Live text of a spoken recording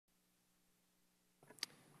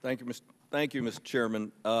Thank you, Mr.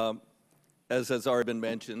 Chairman. As has already been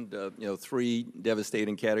mentioned, 3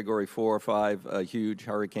 devastating Category 4 or 5 huge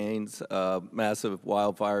hurricanes, massive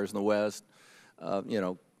wildfires in the West.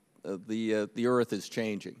 The Earth is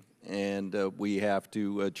changing, and we have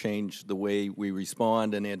to change the way we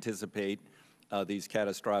respond and anticipate these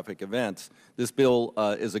catastrophic events. This bill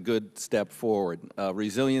is a good step forward.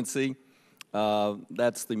 Resiliency,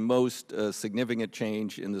 that's the most significant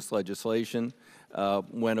change in this legislation.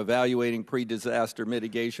 When evaluating pre-disaster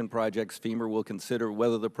mitigation projects, FEMA will consider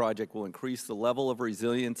whether the project will increase the level of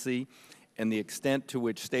resiliency and the extent to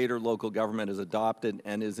which state or local government has adopted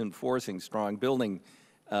and is enforcing strong building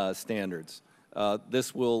standards.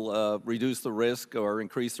 This will reduce the risk or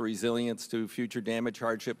increase the resilience to future damage,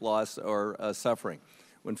 hardship, loss, or suffering.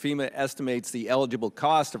 When FEMA estimates the eligible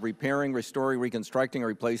cost of repairing, restoring, reconstructing, or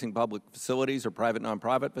replacing public facilities or private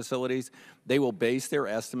nonprofit facilities, they will base their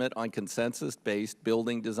estimate on consensus-based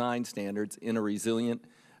building design standards in a resilient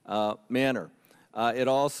manner. It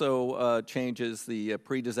also changes the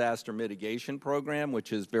pre-disaster mitigation program,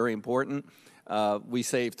 which is very important. We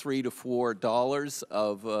save $3 to $4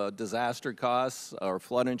 of disaster costs or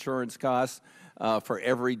flood insurance costs for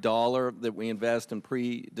every dollar that we invest in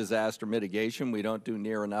pre-disaster mitigation. We don't do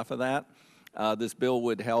near enough of that. This bill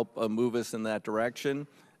would help move us in that direction.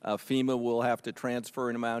 FEMA will have to transfer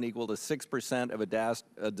an amount equal to 6% of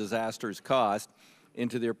a disaster's cost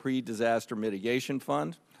into their pre-disaster mitigation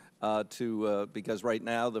fund. Because right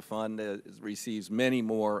now the fund receives many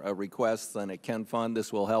more requests than it can fund.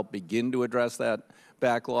 This will help begin to address that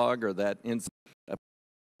backlog or that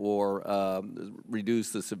or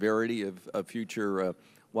reduce the severity of future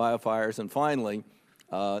wildfires. And finally,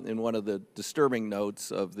 in one of the disturbing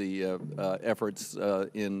notes of the efforts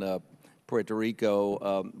in Puerto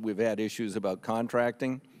Rico, we've had issues about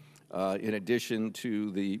contracting. In addition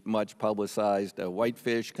to the much publicized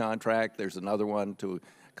whitefish contract, there's another one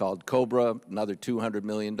called Cobra, another $200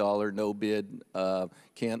 million no bid,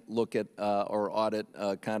 can't look at or audit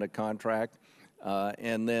kind of contract.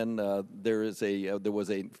 And then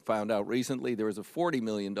found out recently there was a $40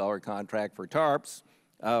 million contract for tarps,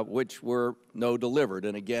 which were no delivered.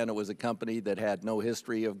 And again, it was a company that had no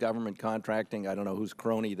history of government contracting. I don't know whose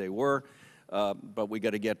crony they were, but we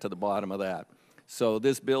got to get to the bottom of that. So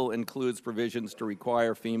this bill includes provisions to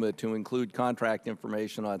require FEMA to include contract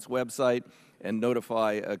information on its website and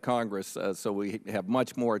notify Congress so we have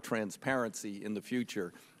much more transparency in the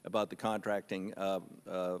future about the contracting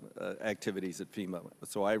activities at FEMA.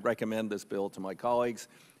 So I recommend this bill to my colleagues.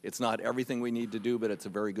 It's not everything we need to do, but it's a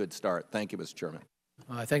very good start. Thank you, Mr. Chairman.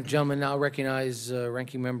 I thank the gentleman. Now recognize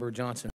Ranking Member Johnson.